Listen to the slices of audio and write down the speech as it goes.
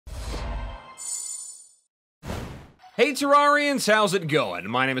Hey Terrarians, how's it going?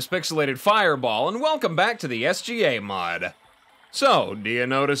 My name is Pixelated Fireball, and welcome back to the SGA Mod. So, do you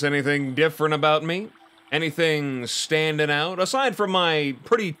notice anything different about me? Anything standing out? Aside from my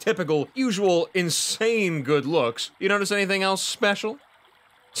pretty typical, usual, insane good looks, you notice anything else special?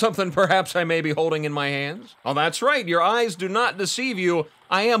 Something perhaps I may be holding in my hands? Oh, that's right, your eyes do not deceive you.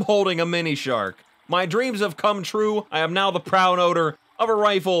 I am holding a mini shark. My dreams have come true. I am now the proud owner of a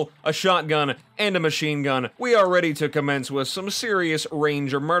rifle, a shotgun, and a machine gun. We are ready to commence with some serious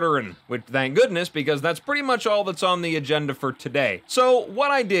ranger murdering, which thank goodness, because that's pretty much all that's on the agenda for today. So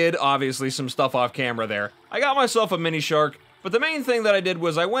what I did, obviously some stuff off camera there, I got myself a mini shark, but the main thing that I did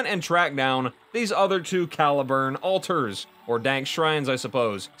was I went and tracked down these other two Caliburn altars, or dank shrines, I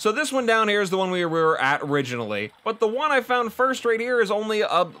suppose. So this one down here is the one we were at originally, but the one I found first right here is only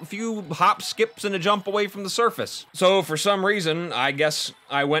a few hops, skips, and a jump away from the surface. So for some reason, I guess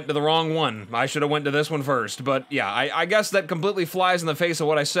I went to the wrong one. I should have went to this one first, but yeah, I guess that completely flies in the face of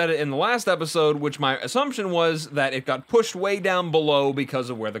what I said in the last episode, which my assumption was that it got pushed way down below because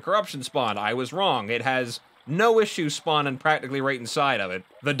of where the corruption spawned. I was wrong. It has no issue spawning practically right inside of it.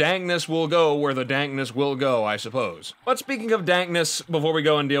 The dankness will go where the dankness will go, I suppose. But speaking of dankness, before we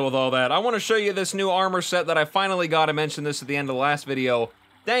go and deal with all that, I want to show you this new armor set that I finally got. I mentioned this at the end of the last video.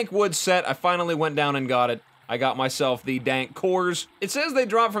 Dank wood set, I finally went down and got it. I got myself the dank cores. It says they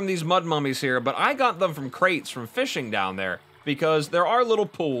drop from these mud mummies here, but I got them from crates from fishing down there, because there are little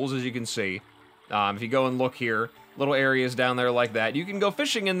pools, as you can see. If you go and look here, little areas down there like that, you can go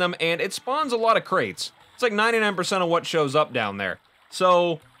fishing in them, and it spawns a lot of crates. It's like 99% of what shows up down there.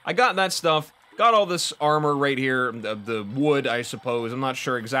 So, I got that stuff, got all this armor right here, the wood, I suppose. I'm not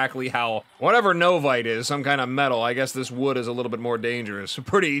sure exactly how, whatever Novite is, some kind of metal, I guess this wood is a little bit more dangerous.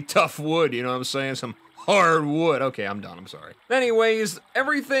 Pretty tough wood, you know what I'm saying? Some hard wood. Okay, I'm done, I'm sorry. Anyways,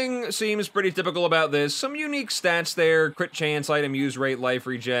 everything seems pretty typical about this. Some unique stats there, crit chance, item use rate, life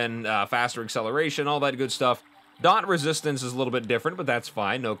regen, faster acceleration, all that good stuff. Dot resistance is a little bit different, but that's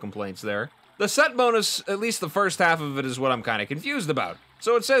fine, no complaints there. The set bonus, at least the first half of it, is what I'm kind of confused about.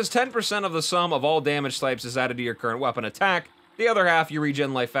 So it says 10% of the sum of all damage types is added to your current weapon attack. The other half, you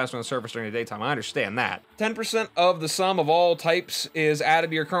regen life faster on the surface during the daytime. I understand that. 10% of the sum of all types is added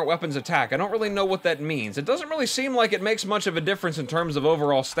to your current weapon's attack. I don't really know what that means. It doesn't really seem like it makes much of a difference in terms of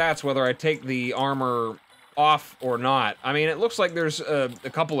overall stats, whether I take the armor off or not. I mean, it looks like there's a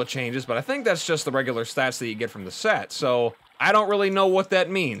couple of changes, but I think that's just the regular stats that you get from the set. So I don't really know what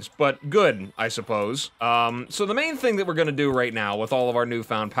that means, but good, I suppose. So the main thing that we're gonna do right now with all of our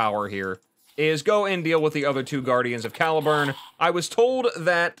newfound power here is go and deal with the other two Guardians of Caliburn. I was told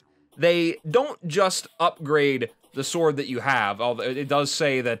that they don't just upgrade the sword that you have, although it does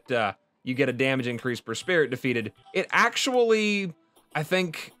say that you get a damage increase per spirit defeated. It actually, I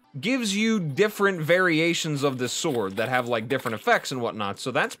think, gives you different variations of this sword that have like different effects and whatnot, so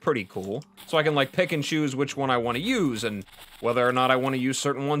that's pretty cool. So I can like pick and choose which one I want to use and whether or not I want to use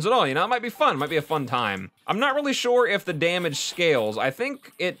certain ones at all. You know, it might be fun, it might be a fun time. I'm not really sure if the damage scales. I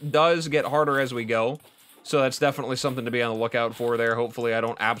think it does get harder as we go, so that's definitely something to be on the lookout for there. Hopefully I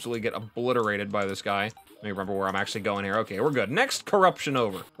don't absolutely get obliterated by this guy. Let me remember where I'm actually going here. Okay, we're good. Next corruption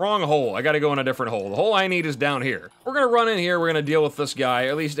over. Wrong hole. I gotta go in a different hole. The hole I need is down here. We're gonna run in here, we're gonna deal with this guy,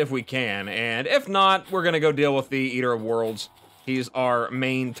 at least if we can, and if not, we're gonna go deal with the Eater of Worlds. He's our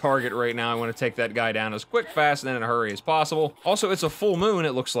main target right now. I want to take that guy down as quick, fast, and in a hurry as possible. Also, it's a full moon,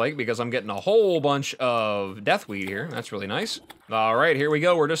 it looks like, because I'm getting a whole bunch of deathweed here. That's really nice. All right, here we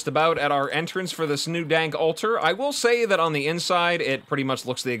go. We're just about at our entrance for this new dank altar. I will say that on the inside, it pretty much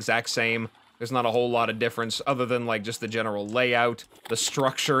looks the exact same. There's not a whole lot of difference other than like just the general layout, the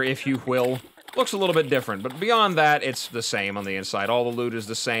structure, if you will. Looks a little bit different, but beyond that, it's the same on the inside. All the loot is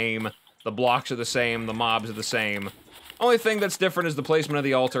the same, the blocks are the same, the mobs are the same. Only thing that's different is the placement of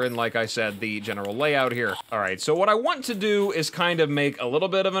the altar and, like I said, the general layout here. All right, so what I want to do is kind of make a little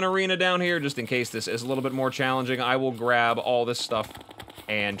bit of an arena down here, just in case this is a little bit more challenging. I will grab all this stuff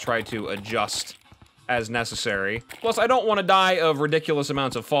and try to adjust as necessary. Plus, I don't want to die of ridiculous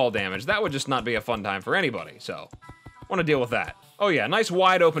amounts of fall damage. That would just not be a fun time for anybody, so I want to deal with that. Oh yeah, nice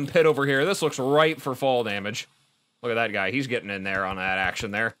wide open pit over here. This looks ripe for fall damage. Look at that guy. He's getting in there on that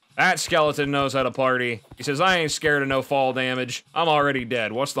action there. That skeleton knows how to party. He says, I ain't scared of no fall damage. I'm already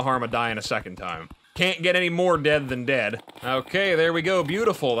dead. What's the harm of dying a second time? Can't get any more dead than dead. Okay, there we go.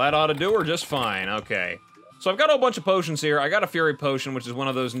 Beautiful. That ought to do her just fine. Okay. So I've got a whole bunch of potions here. I got a Fury Potion, which is one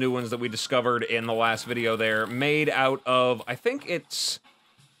of those new ones that we discovered in the last video there, made out of, I think it's,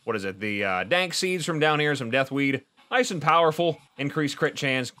 what is it, the dank seeds from down here, some deathweed. Nice and powerful, increased crit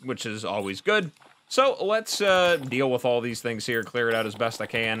chance, which is always good. So let's deal with all these things here, clear it out as best I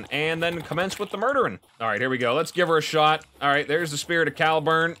can, and then commence with the murdering. All right, here we go. Let's give her a shot. All right, there's the Spirit of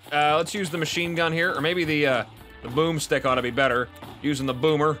Caliburn. Let's use the machine gun here, or maybe the boomstick ought to be better. Using the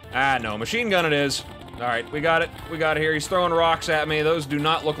boomer. Ah, no, machine gun it is. All right, we got it. We got it here. He's throwing rocks at me. Those do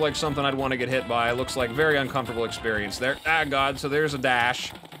not look like something I'd want to get hit by. It looks like very uncomfortable experience there. Ah, God, so there's a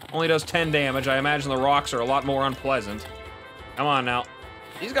dash. Only does 10 damage. I imagine the rocks are a lot more unpleasant. Come on now.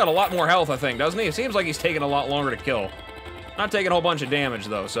 He's got a lot more health, I think, doesn't he? It seems like he's taking a lot longer to kill. Not taking a whole bunch of damage,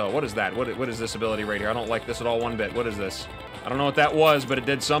 though, so what is that? What is this ability right here? I don't like this at all one bit. What is this? I don't know what that was, but it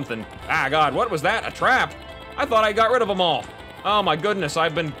did something. Ah, God, what was that? A trap? I thought I got rid of them all. Oh, my goodness,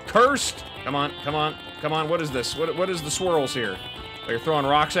 I've been cursed. Come on, come on, come on. What is this? What is the swirls here? Oh, you're throwing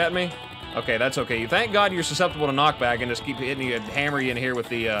rocks at me? Okay, that's okay. Thank God you're susceptible to knockback and just keep hitting you, hammer you in here with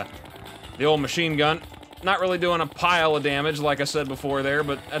the old machine gun. Not really doing a pile of damage, like I said before there,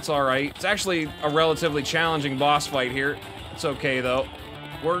 but that's all right. It's actually a relatively challenging boss fight here. It's okay, though.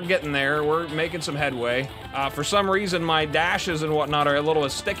 We're getting there. We're making some headway. For some reason, my dashes and whatnot are a little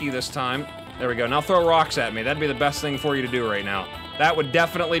sticky this time. There we go. Now throw rocks at me. That'd be the best thing for you to do right now. That would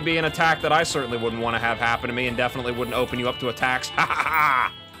definitely be an attack that I certainly wouldn't want to have happen to me and definitely wouldn't open you up to attacks. Ha ha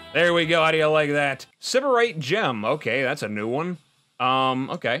ha! There we go. How do you like that? Sybarite Gem. Okay, that's a new one.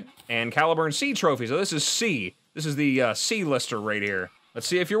 Okay. And Caliburn C trophy. So this is C. This is the C lister right here. Let's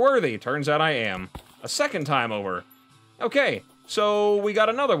see if you're worthy. Turns out I am. A second time over. Okay. So we got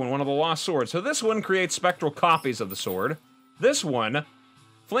another one of the lost swords. So this one creates spectral copies of the sword. This one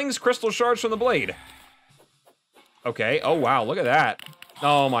flings crystal shards from the blade. Okay. Oh, wow. Look at that.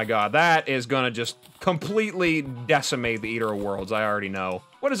 Oh, my God. That is gonna just completely decimate the Eater of Worlds. I already know.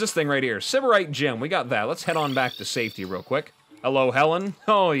 What is this thing right here? Sybarite Gem. We got that. Let's head on back to safety real quick. Hello, Helen.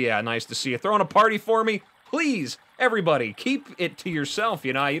 Oh, yeah, nice to see you. Throwing a party for me? Please, everybody, keep it to yourself,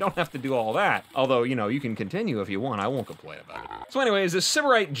 you know? You don't have to do all that. Although, you know, you can continue if you want. I won't complain about it. So anyways, this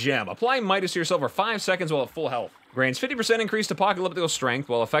Sybarite Gem. Apply Midas to yourself for 5 seconds while at full health. Grants 50% increased apocalyptical strength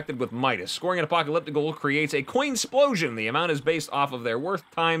while affected with Midas. Scoring an apocalyptical creates a coin explosion. The amount is based off of their worth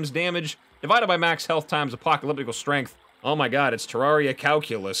times damage, divided by max health times apocalyptical strength. Oh my God, it's Terraria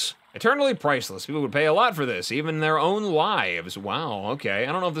calculus. Eternally priceless. People would pay a lot for this, even their own lives. Wow, okay.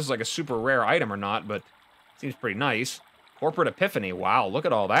 I don't know if this is like a super rare item or not, but it seems pretty nice. Corporate Epiphany. Wow, look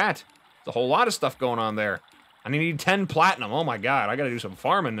at all that. There's a whole lot of stuff going on there. I need 10 platinum. Oh my God, I gotta do some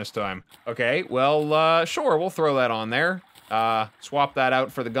farming this time. Okay, well, sure, we'll throw that on there. Swap that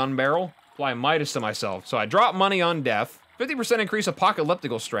out for the gun barrel. Apply Midas to myself. So I drop money on death. 50% increase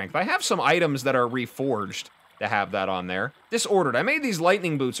apocalyptical strength. I have some items that are reforged to have that on there. Disordered. I made these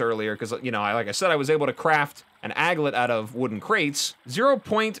lightning boots earlier because, you know, like I said, I was able to craft an aglet out of wooden crates.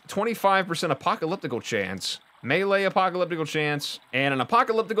 0.25% apocalyptical chance. Melee apocalyptical chance. And an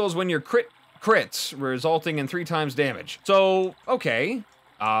apocalyptical is when your crits, resulting in 3 times damage. So, okay.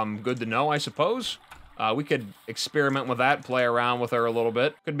 Good to know, I suppose. We could experiment with that, play around with her a little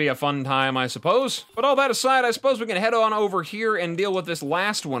bit. Could be a fun time, I suppose. But all that aside, I suppose we can head on over here and deal with this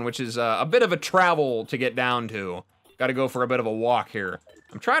last one, which is a bit of a travel to get down to. Gotta go for a bit of a walk here.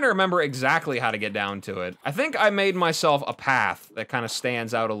 I'm trying to remember exactly how to get down to it. I think I made myself a path that kind of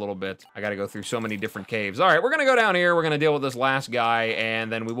stands out a little bit. I gotta go through so many different caves. All right, we're gonna go down here, we're gonna deal with this last guy,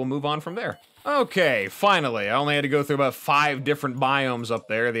 and then we will move on from there. Okay, finally. I only had to go through about 5 different biomes up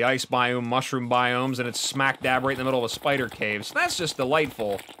there. The ice biome, mushroom biomes, and it's smack dab right in the middle of a spider cave. So that's just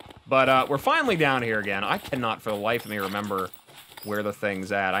delightful. But we're finally down here again. I cannot for the life of me remember where the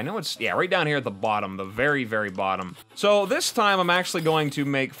thing's at. I know it's, yeah, right down here at the bottom, the very, very bottom. So this time I'm actually going to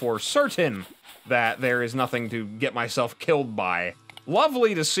make for certain that there is nothing to get myself killed by.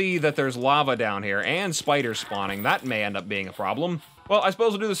 Lovely to see that there's lava down here and spiders spawning. That may end up being a problem. Well, I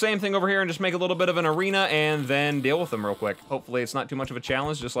suppose we'll do the same thing over here and just make a little bit of an arena and then deal with them real quick. Hopefully it's not too much of a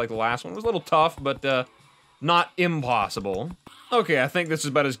challenge, just like the last one. It was a little tough, but not impossible. Okay, I think this is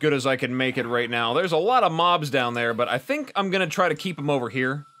about as good as I can make it right now. There's a lot of mobs down there, but I think I'm gonna try to keep them over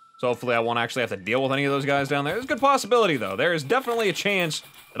here. So hopefully I won't actually have to deal with any of those guys down there. There's a good possibility, though. There is definitely a chance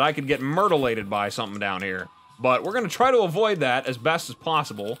that I could get myrtleated by something down here. But we're gonna try to avoid that as best as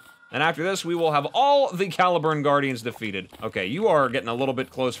possible. And after this, we will have all the Caliburn Guardians defeated. Okay, you are getting a little bit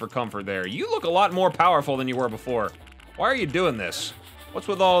close for comfort there. You look a lot more powerful than you were before. Why are you doing this? What's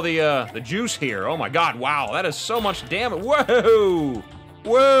with all the juice here? Oh my God, wow, that is so much damage. Whoa!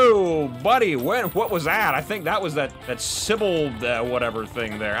 Whoa, buddy, what was that? I think that was that Sybil whatever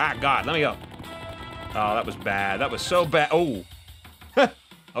thing there. Ah, God, let me go. Oh, that was bad. That was so bad. Oh.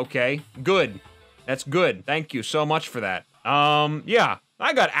 Okay, good. That's good. Thank you so much for that. Yeah.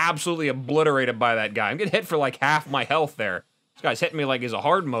 I got absolutely obliterated by that guy. I'm getting hit for like half my health there. This guy's hitting me like he's a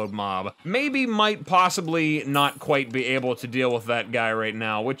hard mode mob. Maybe might possibly not quite be able to deal with that guy right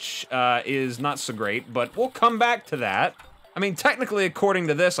now, which is not so great, but we'll come back to that. I mean, technically, according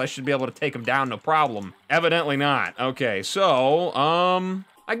to this, I should be able to take him down, no problem. Evidently not. Okay, so,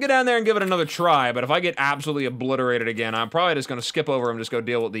 I get down there and give it another try, but if I get absolutely obliterated again, I'm probably just gonna skip over him, just go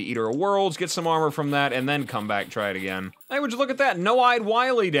deal with the Eater of Worlds, get some armor from that, and then come back, try it again. Hey, would you look at that? No-Eyed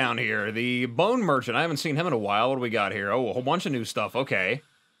Wily down here, the Bone Merchant. I haven't seen him in a while. What do we got here? Oh, a whole bunch of new stuff. Okay.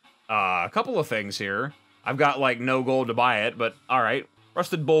 A couple of things here. I've got, like, no gold to buy it, but all right.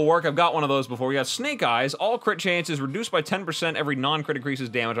 Rusted Bulwark, I've got one of those before. We got Snake Eyes, all crit chances reduced by 10%, every non-crit increases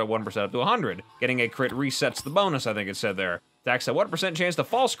damage by 1% up to 100. Getting a crit resets the bonus, I think it said there. Attacks at 1% chance to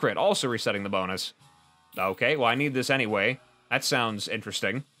false crit, also resetting the bonus. Okay, well I need this anyway. That sounds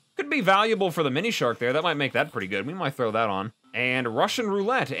interesting. Could be valuable for the mini shark there, that might make that pretty good. We might throw that on. And Russian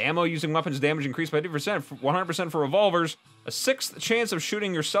Roulette, ammo using weapons damage increased by 50%, 100% for revolvers, a 6th chance of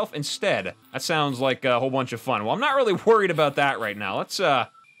shooting yourself instead. That sounds like a whole bunch of fun. Well, I'm not really worried about that right now.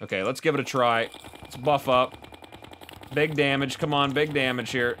 Okay, let's give it a try. Let's buff up. Big damage, come on, big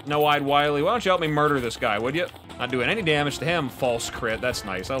damage here. No-Eyed Wily, why don't you help me murder this guy, would you? Not doing any damage to him. False crit, that's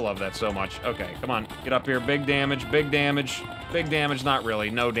nice. I love that so much. Okay, come on, get up here. Big damage, big damage. Big damage, not really.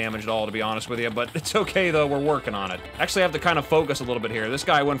 No damage at all, to be honest with you, but it's okay, though. We're working on it. Actually, I have to kind of focus a little bit here. This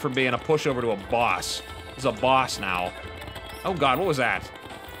guy went from being a pushover to a boss. He's a boss now. Oh, God, what was that?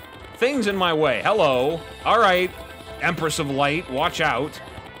 Things in my way. Hello. All right. Empress of Light, watch out.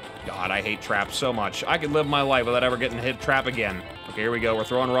 God, I hate traps so much. I could live my life without ever getting hit trap again. Okay, here we go. We're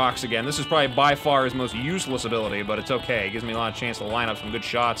throwing rocks again. This is probably by far his most useless ability, but it's okay. It gives me a lot of chance to line up some good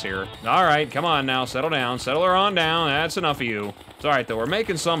shots here. All right, come on now. Settle down. Settle her on down. That's enough of you. It's all right, though. We're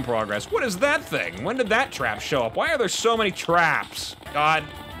making some progress. What is that thing? When did that trap show up? Why are there so many traps? God,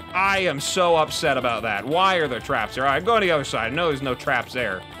 I am so upset about that. Why are there traps there? All right, go on the other side. I know there's no traps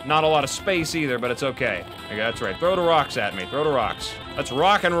there. Not a lot of space either, but it's okay. Okay, that's right. Throw the rocks at me. Throw the rocks. Let's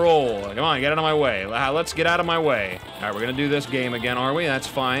rock and roll. Come on, get out of my way. Let's get out of my way. All right, we're gonna do this game again, are we? That's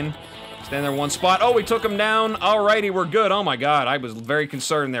fine. Stand there one spot. Oh, we took him down. Alrighty, we're good. Oh my God, I was very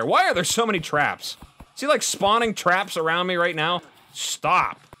concerned there. Why are there so many traps? Is he like spawning traps around me right now?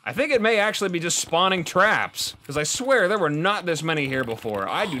 Stop. I think it may actually be just spawning traps, because I swear there were not this many here before.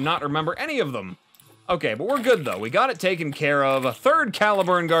 I do not remember any of them. Okay, but we're good though. We got it taken care of. A third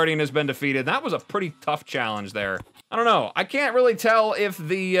Caliburn Guardian has been defeated. That was a pretty tough challenge there. I don't know. I can't really tell if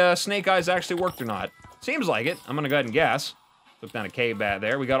the Snake Eyes actually worked or not. Seems like it. I'm gonna go ahead and guess. Took down a K-Bat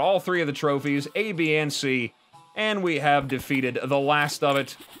there. We got all 3 of the trophies, A, B, and C, and we have defeated the last of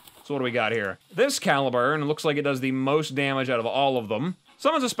it. So what do we got here? This Caliburn looks like it does the most damage out of all of them.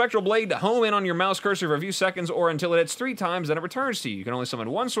 Summons a spectral blade to home in on your mouse cursor for a few seconds or until it hits 3 times, then it returns to you. You can only summon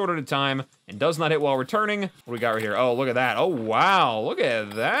 1 sword at a time and does not hit while returning. What do we got right here? Oh, look at that. Oh, wow. Look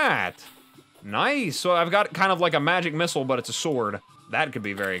at that. Nice. So I've got kind of like a magic missile, but it's a sword. That could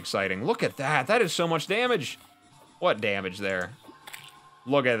be very exciting. Look at that. That is so much damage. What damage there?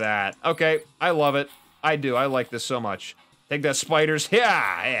 Look at that. Okay, I love it. I do. I like this so much. Take that, spiders.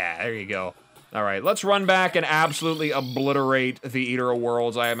 Yeah, there you go. All right, let's run back and absolutely obliterate the Eater of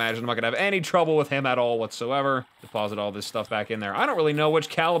Worlds. I imagine I'm not gonna have any trouble with him at all whatsoever. Deposit all this stuff back in there. I don't really know which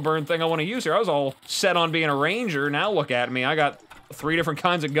Caliburn thing I want to use here. I was all set on being a ranger. Now look at me. I got 3 different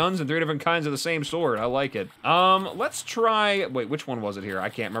kinds of guns and 3 different kinds of the same sword. I like it. Let's try... Wait, which one was it here? I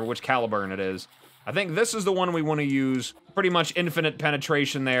can't remember which Caliburn it is. I think this is the one we want to use. Pretty much infinite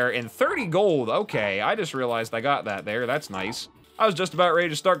penetration there and 30 gold. Okay, I just realized I got that there. That's nice. I was just about ready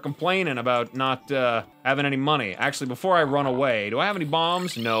to start complaining about not having any money. Actually, before I run away, do I have any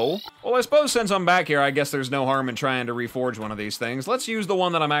bombs? No. Well, I suppose since I'm back here, I guess there's no harm in trying to reforge one of these things. Let's use the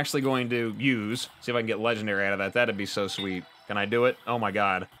one that I'm actually going to use. See if I can get legendary out of that. That'd be so sweet. Can I do it? Oh my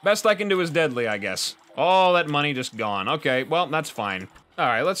God. Best I can do is deadly, I guess. All that money just gone. Okay, well, that's fine. All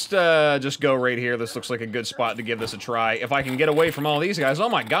right, let's just go right here. This looks like a good spot to give this a try. If I can get away from all these guys. Oh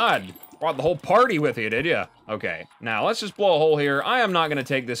my God. Brought the whole party with you, did you? Okay, now let's just blow a hole here. I am not gonna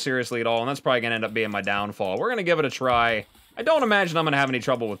take this seriously at all, and that's probably gonna end up being my downfall. We're gonna give it a try. I don't imagine I'm gonna have any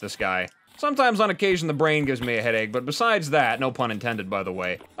trouble with this guy. Sometimes on occasion the brain gives me a headache, but besides that, no pun intended, by the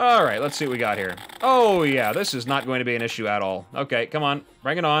way. All right, let's see what we got here. Oh yeah, this is not going to be an issue at all. Okay, come on,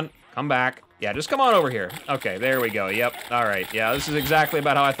 bring it on, come back. Yeah, just come on over here. Okay, there we go, yep, all right. Yeah, this is exactly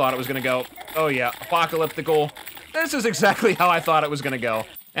about how I thought it was gonna go. Oh yeah, apocalyptical. This is exactly how I thought it was gonna go.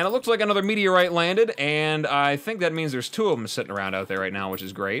 And it looks like another meteorite landed, and I think that means there's 2 of them sitting around out there right now, which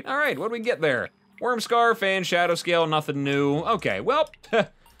is great. All right, what do we get there? Worm Scarf and Shadow Scale, nothing new. Okay, well,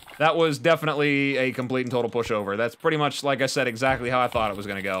 That was definitely a complete and total pushover. That's pretty much, like I said, exactly how I thought it was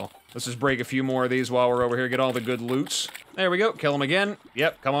gonna go. Let's just break a few more of these while we're over here, get all the good loots. There we go, kill him again.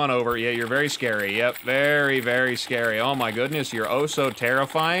 Yep, come on over. Yeah, you're very scary. Yep, very, very scary. Oh my goodness, you're oh so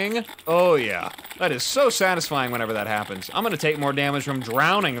terrifying. Oh yeah, that is so satisfying whenever that happens. I'm gonna take more damage from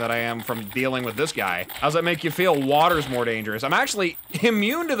drowning than I am from dealing with this guy. How's that make you feel? Water's more dangerous. I'm actually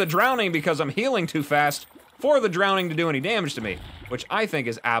immune to the drowning because I'm healing too fast for the drowning to do any damage to me, which I think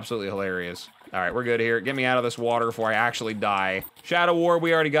is absolutely hilarious. All right, we're good here. Get me out of this water before I actually die. Shadow War,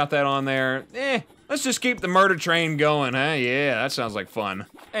 we already got that on there. Let's just keep the murder train going, huh? Yeah, that sounds like fun.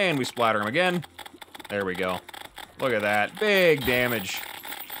 And we splatter him again. There we go. Look at that. Big damage.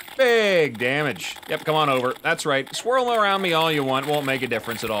 Big damage. Yep, come on over. That's right. Swirl around me all you want. Won't make a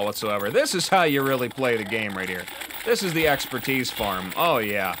difference at all whatsoever. This is how you really play the game right here. This is the expertise farm. Oh,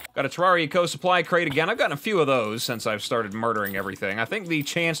 yeah. Got a Terraria co-supply crate again. I've gotten a few of those since I've started murdering everything. I think the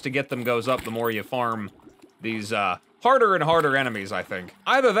chance to get them goes up the more you farm these, harder and harder enemies, I think.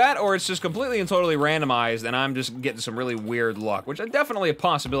 Either that, or it's just completely and totally randomized, and I'm just getting some really weird luck, which is definitely a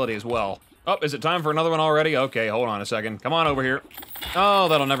possibility as well. Oh, is it time for another one already? Okay, hold on a second. Come on over here. Oh,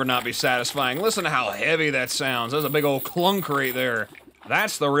 that'll never not be satisfying. Listen to how heavy that sounds. There's a big old clunk right there.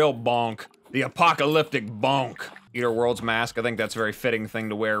 That's the real bonk. The apocalyptic bonk. Eater World's mask, I think that's a very fitting thing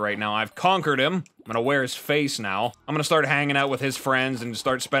to wear right now. I've conquered him. I'm gonna wear his face now. I'm gonna start hanging out with his friends and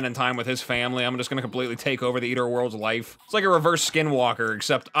start spending time with his family. I'm just gonna completely take over the Eater World's life. It's like a reverse Skinwalker,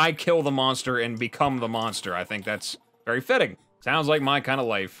 except I kill the monster and become the monster. I think that's very fitting. Sounds like my kind of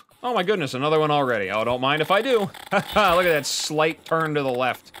life. Oh my goodness, another one already. Oh, don't mind if I do. Haha, look at that slight turn to the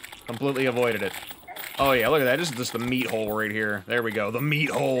left. Completely avoided it. Oh yeah, look at that. This is just the meat hole right here. There we go, the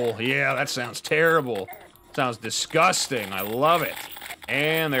meat hole. Yeah, that sounds terrible. Sounds disgusting. I love it.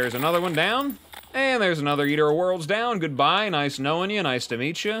 And there's another one down. And there's another Eater Worlds down. Goodbye. Nice knowing you. Nice to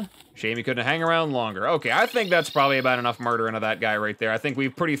meet you. Shame you couldn't hang around longer. Okay, I think that's probably about enough murder into that guy right there. I think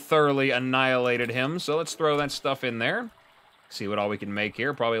we've pretty thoroughly annihilated him, so let's throw that stuff in there. See what all we can make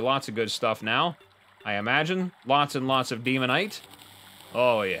here. Probably lots of good stuff now, I imagine. Lots and lots of Demonite.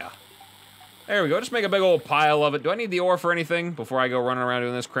 Oh, yeah. There we go, just make a big old pile of it. Do I need the ore for anything before I go running around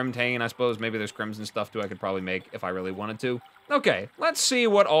doing this Crimtane? I suppose maybe there's crimson stuff too I could probably make if I really wanted to. Okay, let's see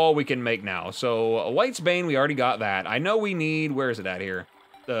what all we can make now. So, Light's Bane, we already got that. I know we need, where is it at here?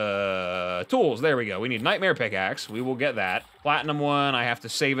 Tools, there we go. We need Nightmare Pickaxe, we will get that. Platinum one, I have to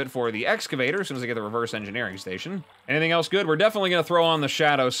save it for the Excavator as soon as I get the Reverse Engineering Station. Anything else good? We're definitely gonna throw on the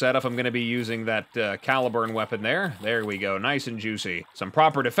Shadow set if I'm gonna be using that Caliburn weapon there. There we go, nice and juicy. Some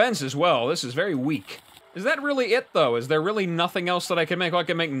proper defense as well, this is very weak. Is that really it though? Is there really nothing else that I can make? Well, I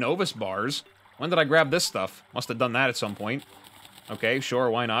can make Novus bars. When did I grab this stuff? Must have done that at some point. Okay, sure,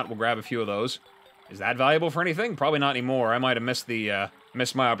 why not? We'll grab a few of those. Is that valuable for anything? Probably not anymore. I might have missed the,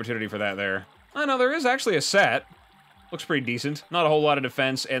 missed my opportunity for that there. I know, there is actually a set. Looks pretty decent. Not a whole lot of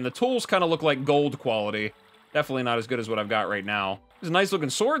defense, and the tools kind of look like gold quality. Definitely not as good as what I've got right now. It's a nice looking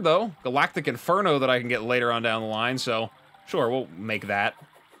sword, though. Galactic Inferno that I can get later on down the line, so sure, we'll make that.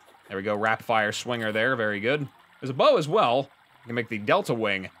 There we go, Rapid Fire Swinger there, very good. There's a bow as well. I can make the Delta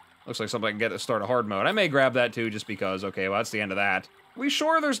Wing. Looks like something I can get to start a hard mode. I may grab that too, just because. Okay, well, that's the end of that. We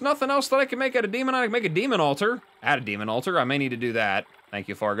sure there's nothing else that I can make out of Demon? I can make a Demon Altar. Add a Demon Altar. I may need to do that. Thank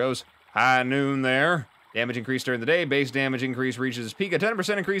you, Fargos. High noon there. Damage increase during the day. Base damage increase reaches its peak. A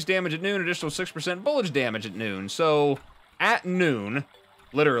 10% increased damage at noon. Additional 6% bullage damage at noon. So, at noon,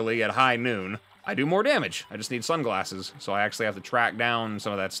 literally at high noon, I do more damage. I just need sunglasses, so I actually have to track down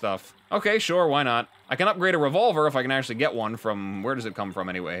some of that stuff. Okay, sure, why not? I can upgrade a revolver if I can actually get one from... Where does it come from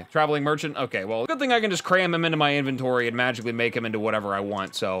anyway? Traveling Merchant? Okay, well, good thing I can just cram him into my inventory and magically make him into whatever I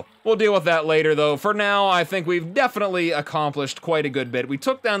want, so... We'll deal with that later, though. For now, I think we've definitely accomplished quite a good bit. We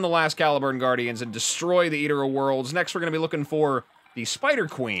took down the last Caliburn Guardians and destroyed the Eater of Worlds. Next, we're gonna be looking for the Spider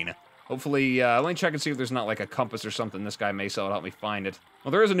Queen. Hopefully, let me check and see if there's not like a compass or something this guy may sell to help me find it.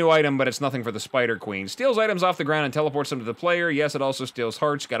 Well, there is a new item, but it's nothing for the Spider Queen. Steals items off the ground and teleports them to the player. Yes, it also steals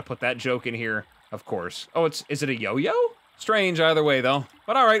hearts. Gotta put that joke in here, of course. Oh, is it a yo-yo? Strange either way, though.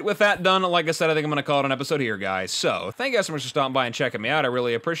 But alright, with that done, like I said, I think I'm gonna call it an episode here, guys. So, thank you guys so much for stopping by and checking me out. I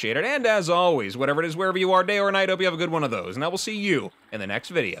really appreciate it. And as always, whatever it is, wherever you are, day or night, hope you have a good one of those. And I will see you in the next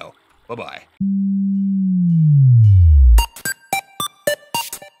video. Bye-bye.